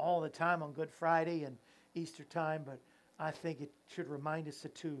sing it all the time on Good Friday and Easter time, but I think it should remind us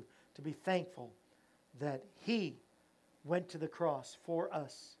to be thankful that He went to the cross for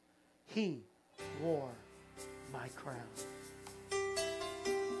us. He wore my crown.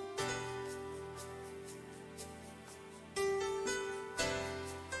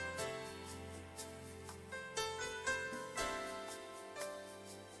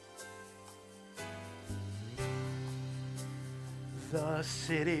 The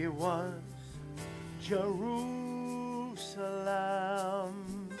city was Jerusalem.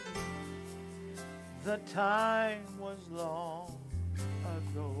 The time was long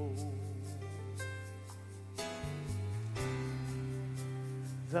ago.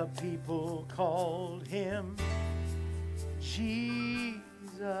 The people called him Jesus.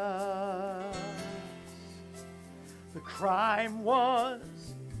 The crime was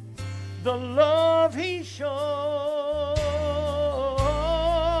the love he showed.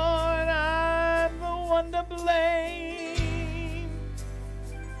 I'm the one to blame.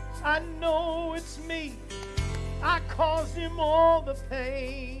 I know it's me. I caused him all the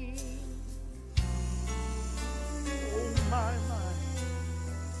pain. Oh my, my.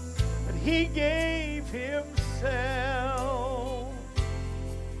 But he gave himself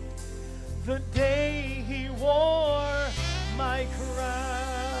the day he wore my crown.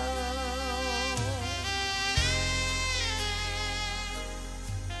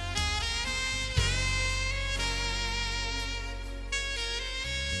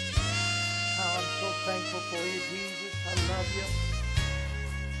 I'm so thankful for you, Jesus. I love you.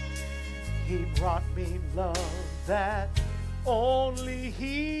 He brought me love that only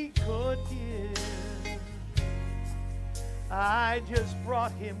He could give. I just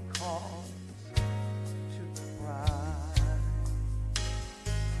brought Him cause to cry.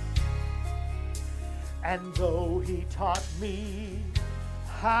 And though He taught me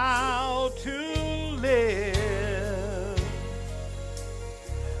how to live,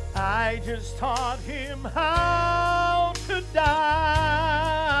 I just taught him how to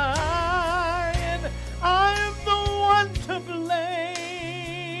die, and I'm the one to blame.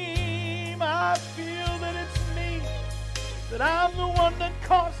 I feel that it's me, that I'm the one that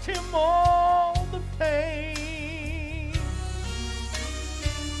caused him all the pain.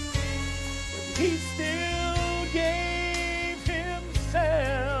 But he still gave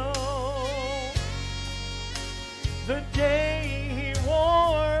himself the day he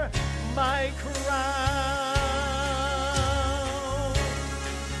wore my crown.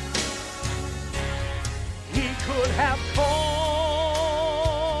 He could have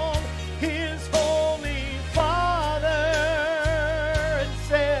called his holy Father and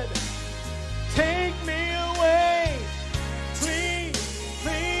said, take me away, please,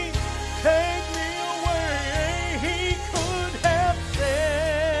 please, take me away. He could have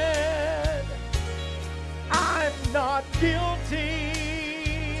said, I'm not guilty,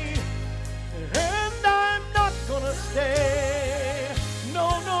 stay. No,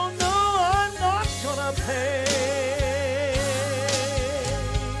 no, no, I'm not gonna pay.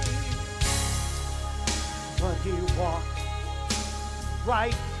 But he walked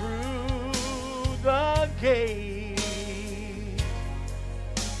right through the gate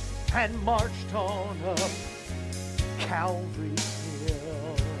and marched on up Calvary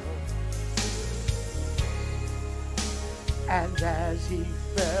Hill. And as he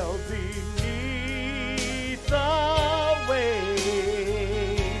fell beneath the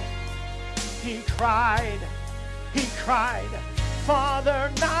weight, he cried,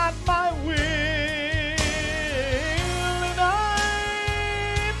 Father, not my will. And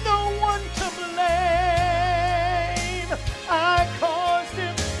I'm the one to blame. I caused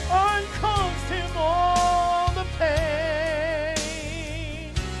him all the pain.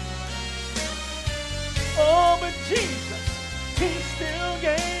 Oh, but Jesus, he still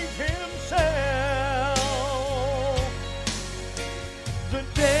gave himself the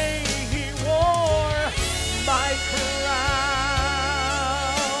day he wore my crown.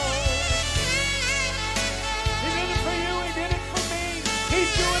 He did it for you, he did it for me.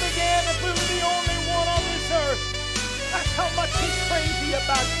 He'd do it again if we were the only one on this earth. That's how much he's crazy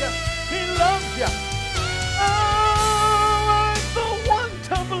about you. He loves you. Oh, I'm the one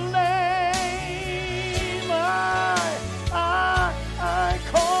to blame. I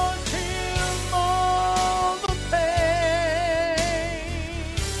caused him all the pain.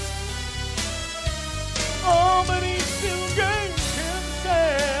 Oh, but he still gave himself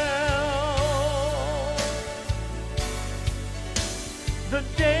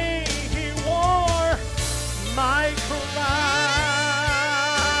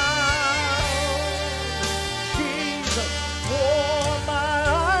Jesus, for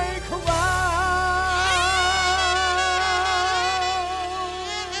my crown.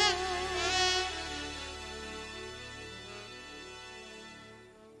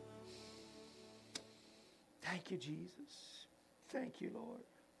 Thank you, Jesus. Thank you, Lord.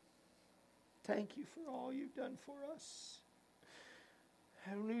 Thank you for all you've done for us.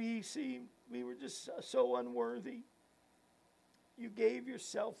 And we were just so unworthy. You gave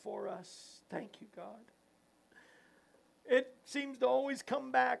yourself for us. Thank you, God. It seems to always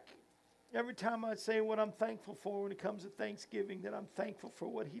come back every time I say what I'm thankful for when it comes to Thanksgiving, that I'm thankful for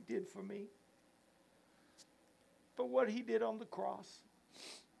what he did for me, for what he did on the cross,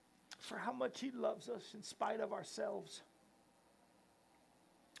 for how much he loves us in spite of ourselves.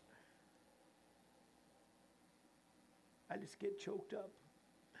 I just get choked up.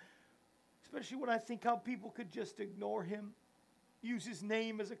 Especially when I think how people could just ignore him, use his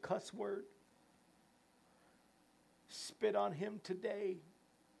name as a cuss word, spit on him today,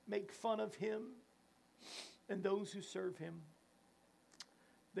 make fun of him and those who serve him.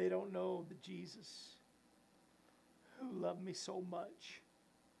 They don't know the Jesus who loved me so much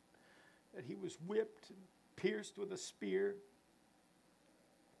that he was whipped and pierced with a spear,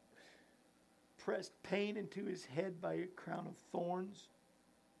 pressed pain into his head by a crown of thorns,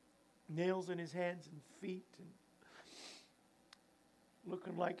 nails in his hands and feet, and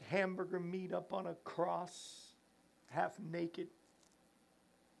looking like hamburger meat up on a cross, half naked.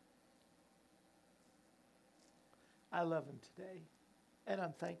 I love him today, and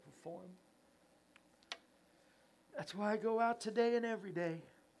I'm thankful for him. That's why I go out today and every day.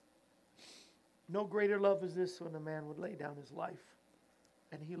 No greater love is this when a man would lay down his life.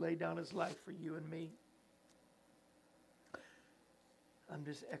 And he laid down his life for you and me. I'm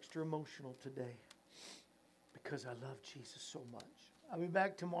just extra emotional today because I love Jesus so much. I'll be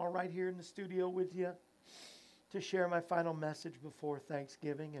back tomorrow right here in the studio with you to share my final message before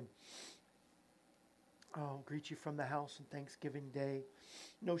Thanksgiving. And I'll greet you from the house on Thanksgiving Day.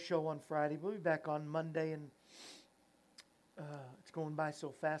 No show on Friday. We'll be back on Monday, and it's going by so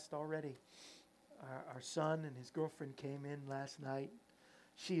fast already. Our son and his girlfriend came in last night.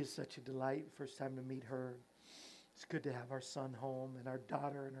 She is such a delight. First time to meet her. It's good to have our son home and our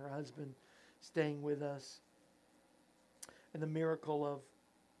daughter and her husband staying with us. And the miracle of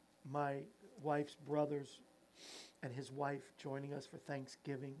my wife's brothers and his wife joining us for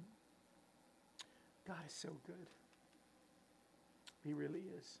Thanksgiving. God is so good. He really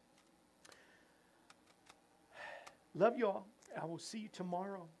is. Love you all. I will see you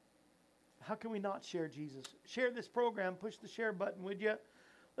tomorrow. How can we not share Jesus? Share this program. Push the share button, would you?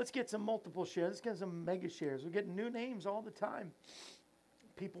 Let's get some multiple shares. Let's get some mega shares. We're getting new names all the time.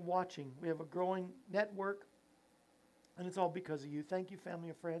 People watching. We have a growing network, and it's all because of you. Thank you, family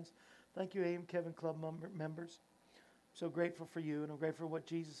and friends. Thank you, AM Kevin Club members. I'm so grateful for you, and I'm grateful for what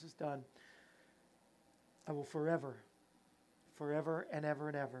Jesus has done. I will forever and ever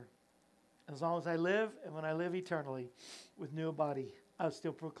and ever, as long as I live and when I live eternally with new body, I'll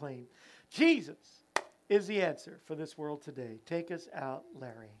still proclaim Jesus is the answer for this world today. Take us out,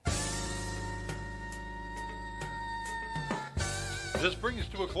 Larry. This brings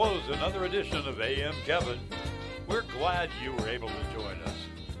to a close another edition of AM Kevin. We're glad you were able to join us.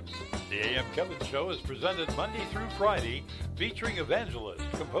 The AM Kevin Show is presented Monday through Friday, featuring evangelist,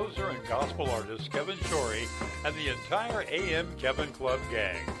 composer, and gospel artist Kevin Shorey and the entire AM Kevin Club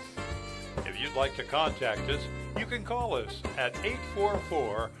gang. If you'd like to contact us, you can call us at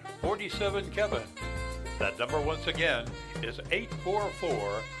 844-47-KEVIN. That number once again is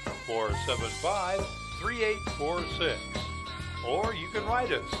 844-475-3846. Or you can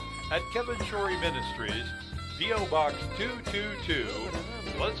write us at Kevin Shorey Ministries, P.O. Box 222,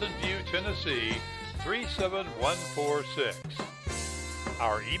 Pleasant View, Tennessee, 37146.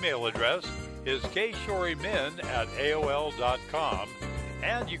 Our email address is kshorymen@aol.com,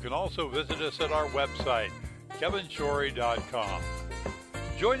 and you can also visit us at our website, kevinshorey.com.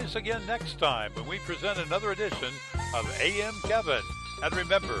 Join us again next time when we present another edition of AM Kevin. And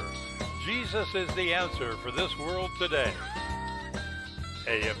remember, Jesus is the answer for this world today.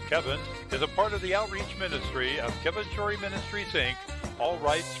 AM Kevin is a part of the outreach ministry of Kevin Shorey Ministries, Inc., all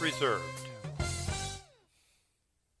rights reserved.